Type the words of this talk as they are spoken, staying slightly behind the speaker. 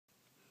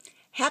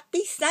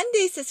Happy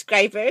Sunday,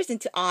 subscribers,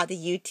 and to all the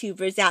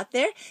YouTubers out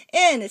there,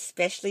 and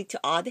especially to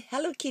all the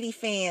Hello Kitty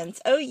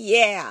fans. Oh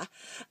yeah!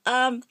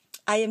 I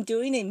am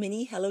doing a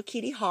mini Hello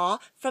Kitty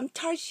haul from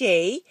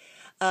Tar-Chay,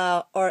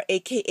 or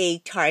AKA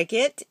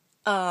Target.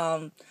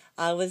 I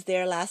was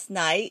there last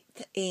night,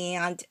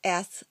 and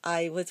as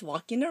I was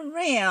walking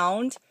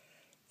around,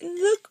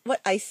 look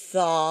what I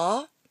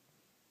saw.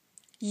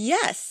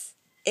 Yes,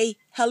 a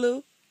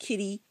Hello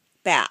Kitty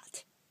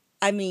bat.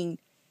 I mean,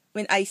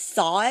 when I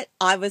saw it,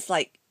 I was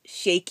like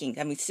shaking.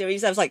 I mean,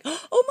 seriously, I was like,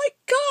 oh my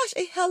gosh,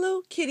 a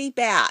Hello Kitty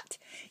bat.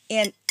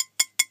 And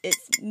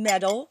it's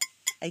metal.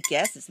 I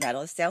guess it's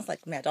metal. It sounds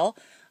like metal.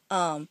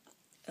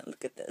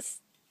 Look at this.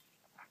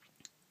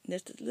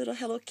 There's this little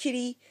Hello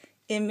Kitty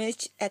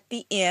image at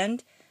the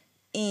end.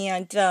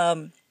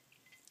 And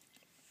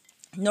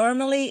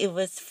normally it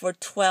was for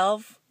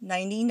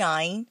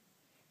 $12.99.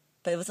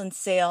 But it was on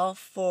sale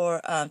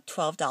for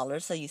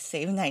 $12, so you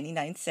save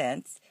 99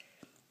 cents.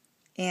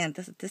 And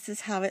this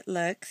is how it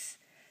looks.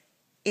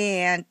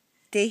 And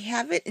they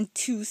have it in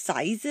two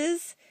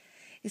sizes.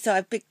 So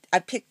I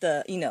picked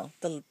the,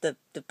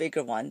 the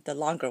bigger one, the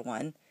longer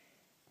one.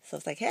 So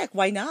it's like, heck,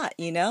 why not,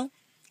 Not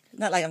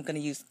like I'm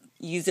going to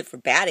use it for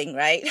batting,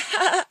 right?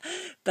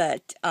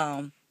 But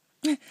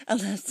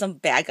unless some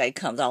bad guy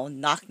comes, I'll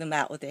knock them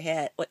out with their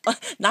head.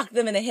 Knock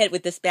them in the head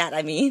with this bat,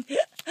 I mean.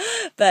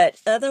 But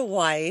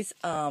otherwise,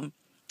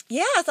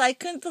 yeah, so I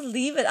couldn't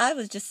believe it. I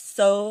was just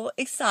so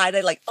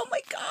excited, like, oh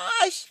my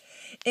gosh.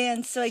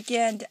 And so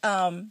again,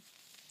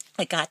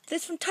 I got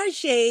this from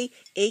Tar-Chay,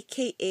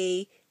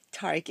 aka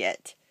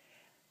Target.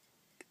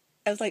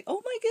 I was like,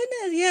 oh my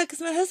goodness, yeah,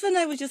 because my husband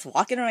and I was just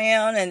walking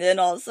around, and then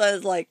all of a sudden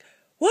it's like,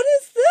 what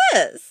is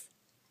this?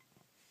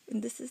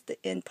 And this is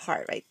the end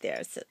part right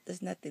there, so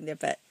there's nothing there,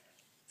 but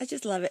I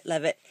just love it,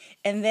 love it.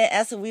 And then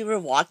as we were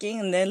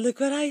walking, and then look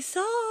what I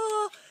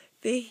saw.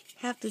 They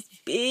have this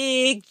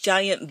big,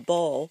 giant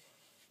bowl.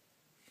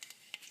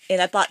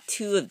 And I bought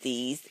two of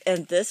these,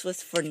 and this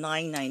was for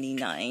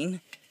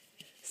 $9.99.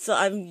 So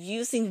I'm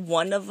using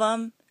one of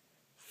them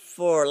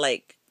for,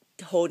 like,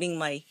 holding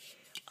my,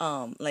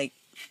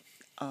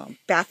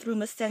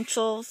 bathroom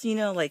essentials,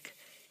 like,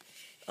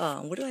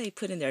 what do I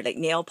put in there? Like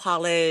nail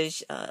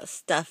polish,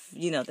 stuff,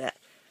 that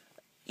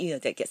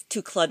gets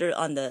too cluttered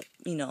on the,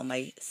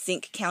 my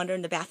sink counter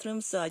in the bathroom.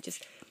 So I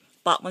just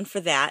bought one for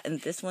that,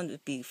 and this one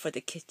would be for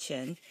the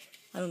kitchen.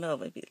 I don't know,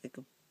 maybe like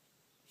a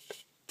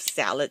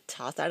salad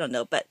toss, I don't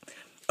know,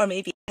 or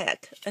maybe,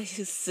 heck, I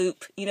use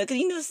soup,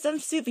 because some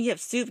soup, and you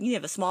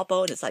have a small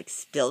bowl, and it's like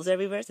spills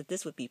everywhere, so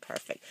this would be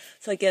perfect.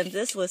 So again,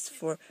 this was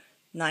for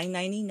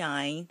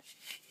 $9.99,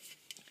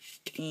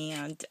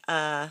 and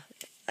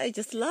I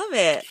just love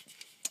it.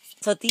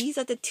 So these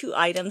are the two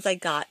items I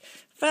got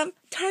from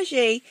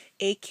Tar-Chay,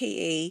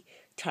 aka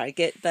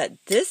Target, but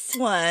this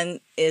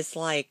one is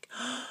like,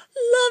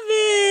 love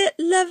it,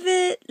 love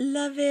it,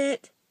 love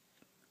it.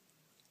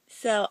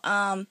 So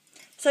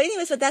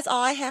anyways, so that's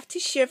all I have to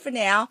share for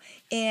now,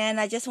 and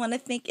I just want to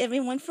thank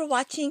everyone for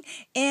watching,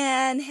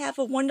 and have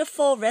a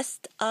wonderful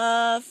rest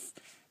of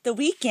the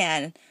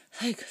weekend.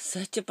 Like,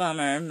 such a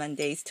bummer,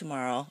 Monday's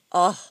tomorrow.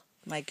 Oh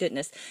my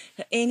goodness.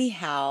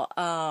 Anyhow,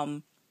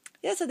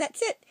 yeah, so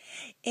that's it.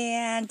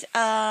 And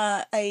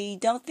I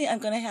don't think I'm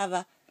going to have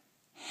a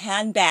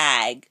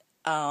handbag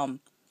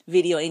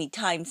video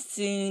anytime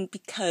soon,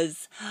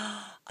 because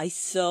I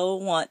so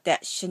want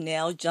that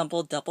Chanel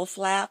Jumbo Double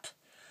Flap.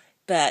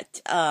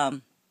 But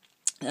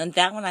and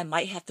that one I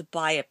might have to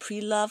buy a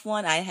pre-loved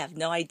one. I have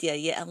no idea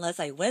yet, unless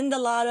I win the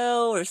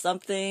lotto or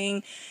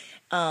something.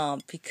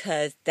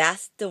 Because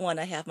that's the one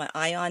I have my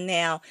eye on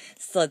now.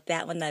 So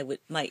that one I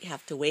might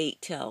have to wait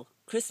till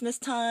Christmas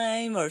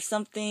time or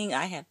something.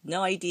 I have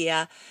no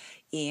idea.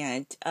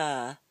 And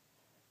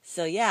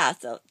so yeah,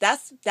 so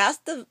that's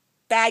the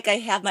bag I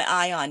have my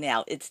eye on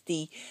now. It's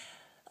the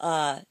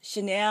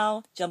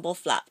Chanel Jumbo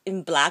Flap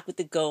in black with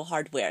the gold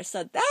hardware.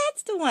 So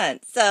that's the one.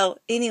 So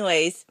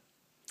anyways,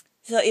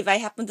 so if I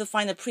happen to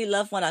find a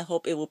pre-loved one, I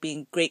hope it will be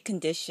in great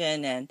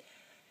condition, and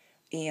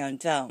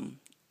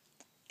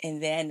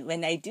then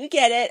when I do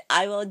get it,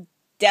 I will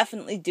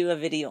definitely do a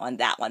video on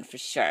that one for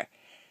sure.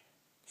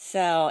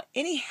 So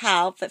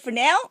anyhow, but for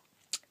now,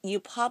 you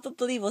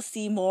probably will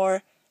see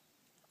more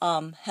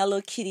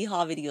Hello Kitty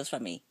haul videos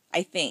from me,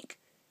 I think.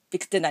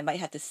 Because then I might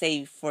have to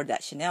save for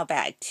that Chanel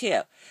bag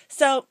too.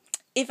 So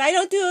if I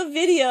don't do a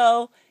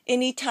video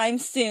anytime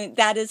soon,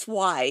 that is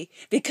why.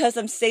 Because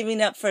I'm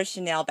saving up for a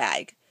Chanel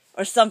bag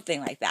or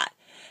something like that.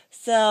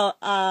 So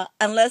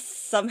unless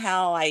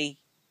somehow I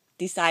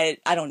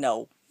decided, I don't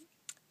know.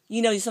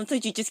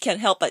 Sometimes you just can't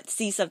help but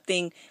see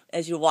something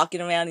as you're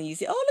walking around, and you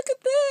say, oh, look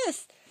at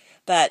this.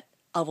 But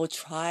I will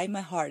try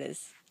my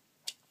hardest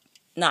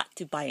not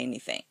to buy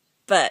anything.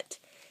 But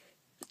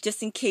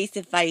just in case,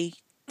 if I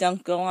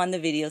don't go on the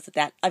videos if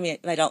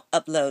I don't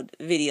upload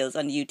videos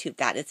on YouTube,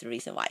 that is the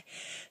reason why.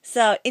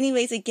 So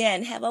anyways,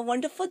 again, have a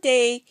wonderful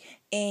day,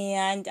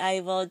 and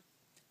I will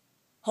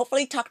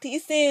hopefully talk to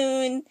you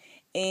soon.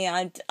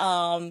 And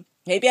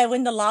maybe I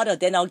win the lotto,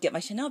 then I'll get my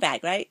Chanel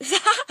bag, right?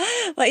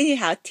 Well,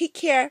 anyhow, take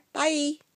care. Bye.